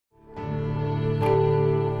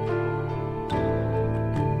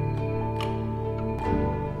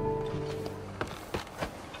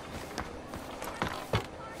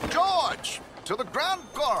To the Grand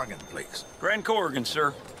Corrigan, please. Grand Corrigan,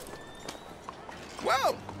 sir.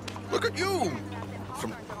 Well, look at you.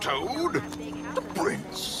 From Toad to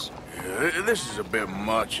Prince. Yeah, this is a bit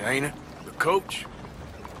much, ain't it? The coach?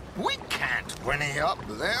 We can't whinny up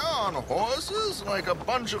there on horses like a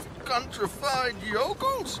bunch of countrified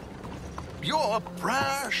yokels. You're a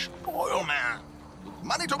brash oil man.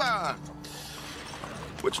 Money to burn.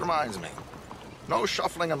 Which reminds me, no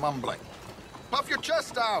shuffling and mumbling. Puff your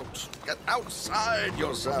chest out. Get outside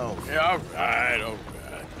yourself. Yeah, all right.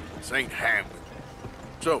 This ain't Hamlet.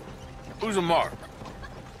 So, who's a mark?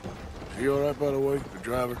 Is he all right, by the way, the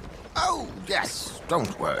driver? Oh, yes,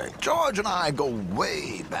 don't worry. George and I go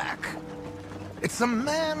way back. It's a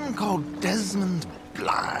man called Desmond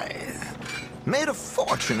Blythe. Made a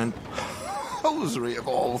fortune in hosiery of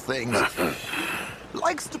all things.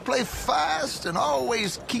 Likes to play fast and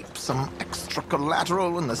always keep some extra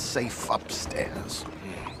collateral in the safe upstairs.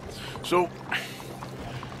 So,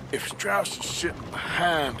 if Strauss is sitting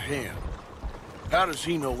behind him, how does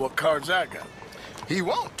he know what cards I got? He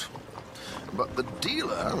won't. But the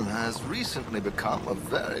dealer has recently become a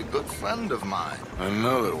very good friend of mine.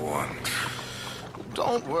 Another one.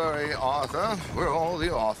 Don't worry, Arthur. We're all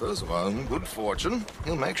the authors of our own good fortune.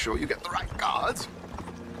 He'll make sure you get the right cards.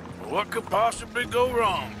 What could possibly go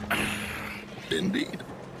wrong? Indeed.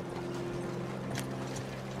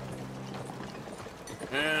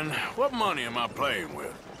 And what money am I playing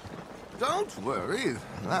with? Don't worry.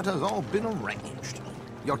 That has all been arranged.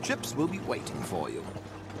 Your chips will be waiting for you.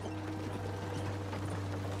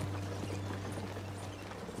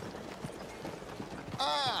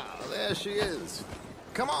 Ah, there she is.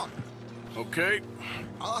 Come on. Okay.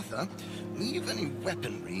 Arthur, leave any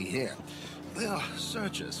weaponry here. They are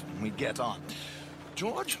searchers when we get on.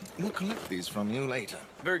 George, we'll collect these from you later.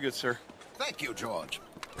 Very good, sir. Thank you, George.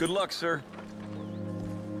 Good luck, sir.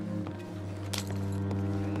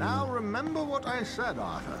 Now remember what I said,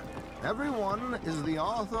 Arthur. Everyone is the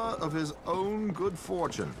author of his own good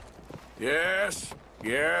fortune. Yes,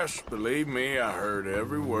 believe me, I heard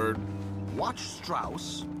every word. Watch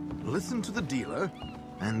Strauss, listen to the dealer,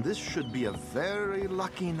 and this should be a very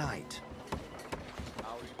lucky night.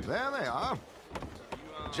 There they are.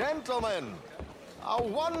 Gentlemen, how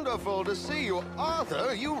wonderful to see you.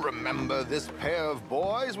 Arthur, you remember this pair of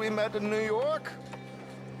boys we met in New York?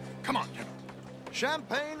 Come on, gentlemen.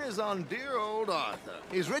 Champagne is on dear old Arthur.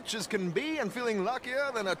 He's rich as can be and feeling luckier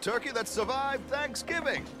than a turkey that survived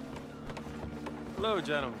Thanksgiving. Hello,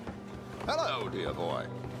 gentlemen. Hello, dear boy.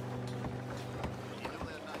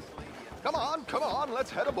 Come on, let's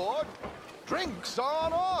head aboard. Drinks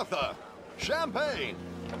on Arthur. Champagne.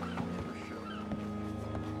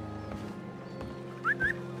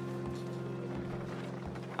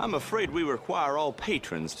 I'm afraid we require all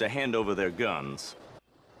patrons to hand over their guns.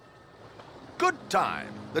 Good time.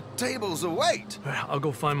 The tables await. I'll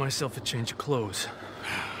go find myself a change of clothes.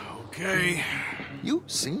 Okay. You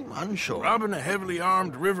seem unsure. Robbing a heavily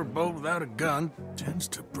armed riverboat without a gun tends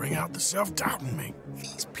to bring out the self-doubt in me.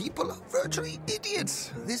 These people are virtually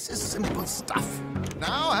idiots. This is simple stuff.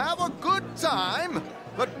 Now have a good time,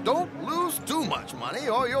 but don't lose too much money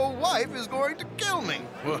or your wife is going to kill me.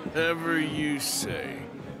 Whatever you say.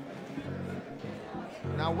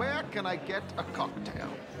 Now where can I get a cocktail?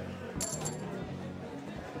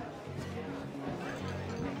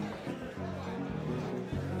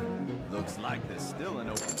 Looks like there's still an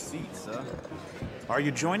open seat, sir. Are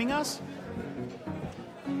you joining us?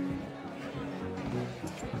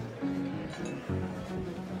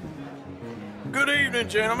 Good evening,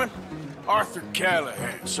 gentlemen. Arthur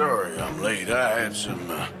Callahan. Sorry I'm late. I had some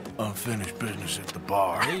unfinished business at the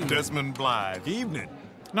bar. Desmond Blythe. Evening.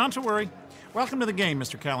 Not to worry. Welcome to the game,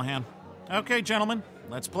 Mr. Callahan. Okay, gentlemen,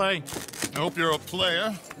 let's play. I hope you're a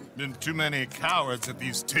player. Been too many cowards at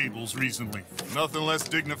these tables recently. Nothing less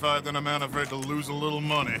dignified than a man afraid to lose a little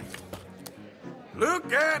money.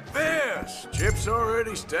 Look at this! Chips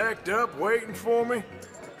already stacked up, waiting for me.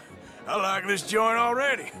 I like this joint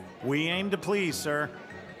already. We aim to please, sir.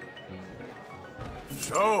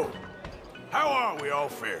 So, how are we all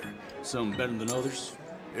faring? Some better than others.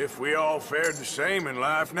 If we all fared the same in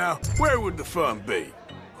life now, where would the fun be?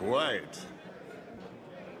 Quite.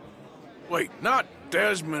 Wait, not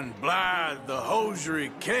Desmond Blythe, the hosiery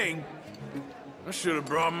king. I should have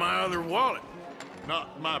brought my other wallet.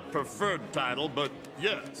 Not my preferred title, but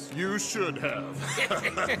yes, you should have.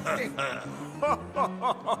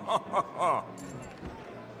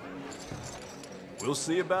 We'll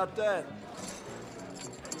see about that.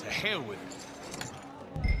 To hell with it.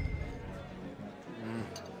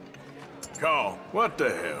 Call, what the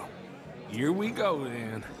hell? Here we go,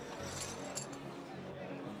 then.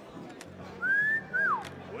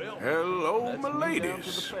 Hello, my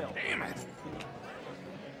ladies. Damn it.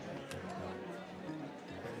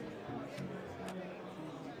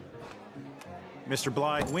 Mr.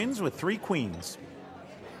 Blythe wins with 3 queens.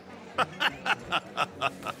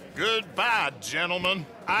 Goodbye, gentlemen.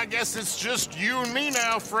 I guess it's just you and me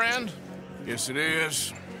now, friend. Yes, it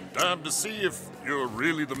is. Time to see if you're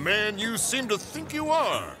really the man you seem to think you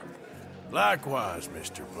are. Likewise,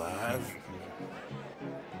 Mr. Blythe.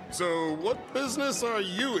 So, what business are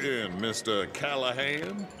you in, Mr.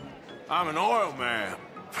 Callahan? I'm an oil man,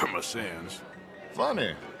 for my sins.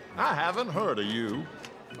 Funny, I haven't heard of you.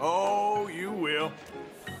 Oh, you will.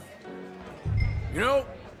 You know,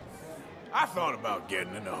 I thought about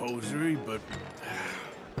getting into hosiery, but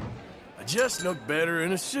I just look better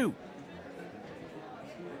in a suit.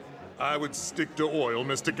 I would stick to oil,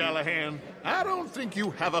 Mr. Callahan. I don't think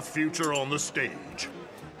you have a future on the stage.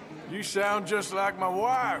 You sound just like my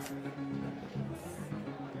wife.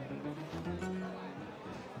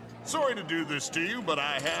 Sorry to do this to you, but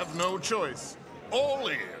I have no choice. All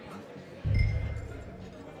in.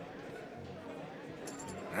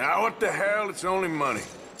 Now, what the hell? It's only money.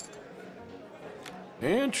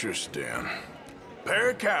 Interesting.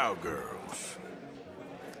 Pair of cowgirls.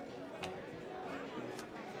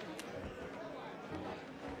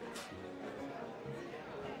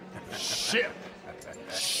 Shit!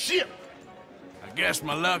 Shit! I guess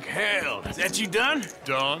my luck held. Is that you done?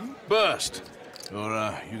 Done? Bust.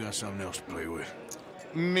 Or, you got something else to play with?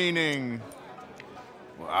 Meaning...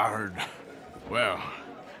 Well,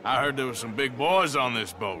 I heard there was some big boys on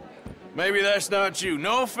this boat. Maybe that's not you.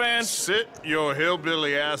 No offense. Sit your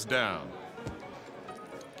hillbilly ass down.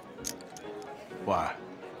 Why?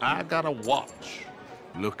 I got a watch.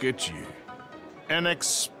 Look at you. An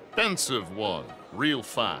expensive one. Real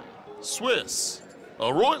fine. Swiss. A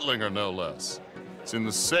Reutlinger, no less. It's in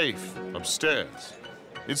the safe upstairs.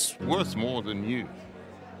 It's worth more than you.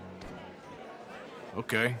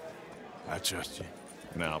 Okay. I trust you.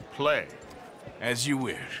 Now play. As you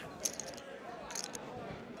wish.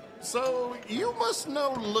 So, you must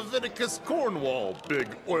know Leviticus Cornwall, big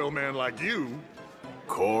oil man like you. Of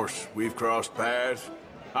course, we've crossed paths.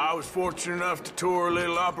 I was fortunate enough to tour a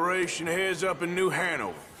little operation of his up in New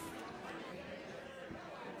Hanover.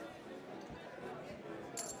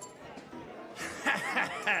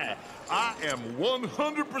 I am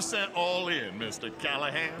 100% all in, Mr.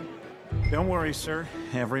 Callahan. Don't worry, sir.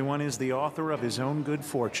 Everyone is the author of his own good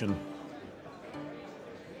fortune.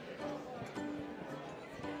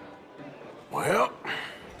 Well,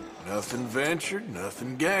 nothing ventured,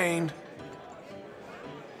 nothing gained.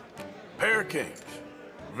 Pair of kings.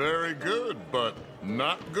 Very good, but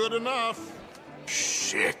not good enough.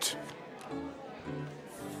 Shit.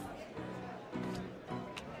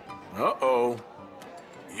 Uh-oh.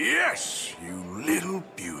 Yes, you little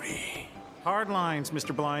beauty. Hard lines,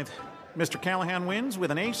 Mr. Blythe. Mr. Callahan wins with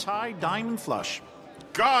an ace-high diamond flush.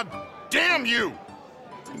 God damn you!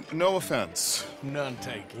 No offense. None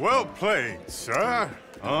taken. Well played, sir.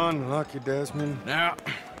 Unlucky, Desmond. Now,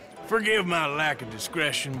 forgive my lack of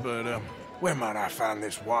discretion, but, where might I find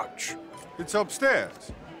this watch? It's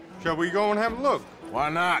upstairs. Shall we go and have a look? Why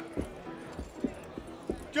not?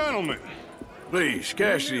 Gentlemen. Please,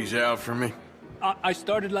 cash these out for me. I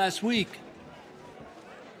started last week.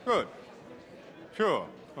 Good. Sure.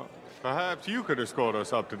 Perhaps you could escort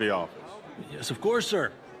us up to the office. Yes, of course,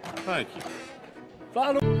 sir. Thank you.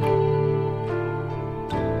 Follow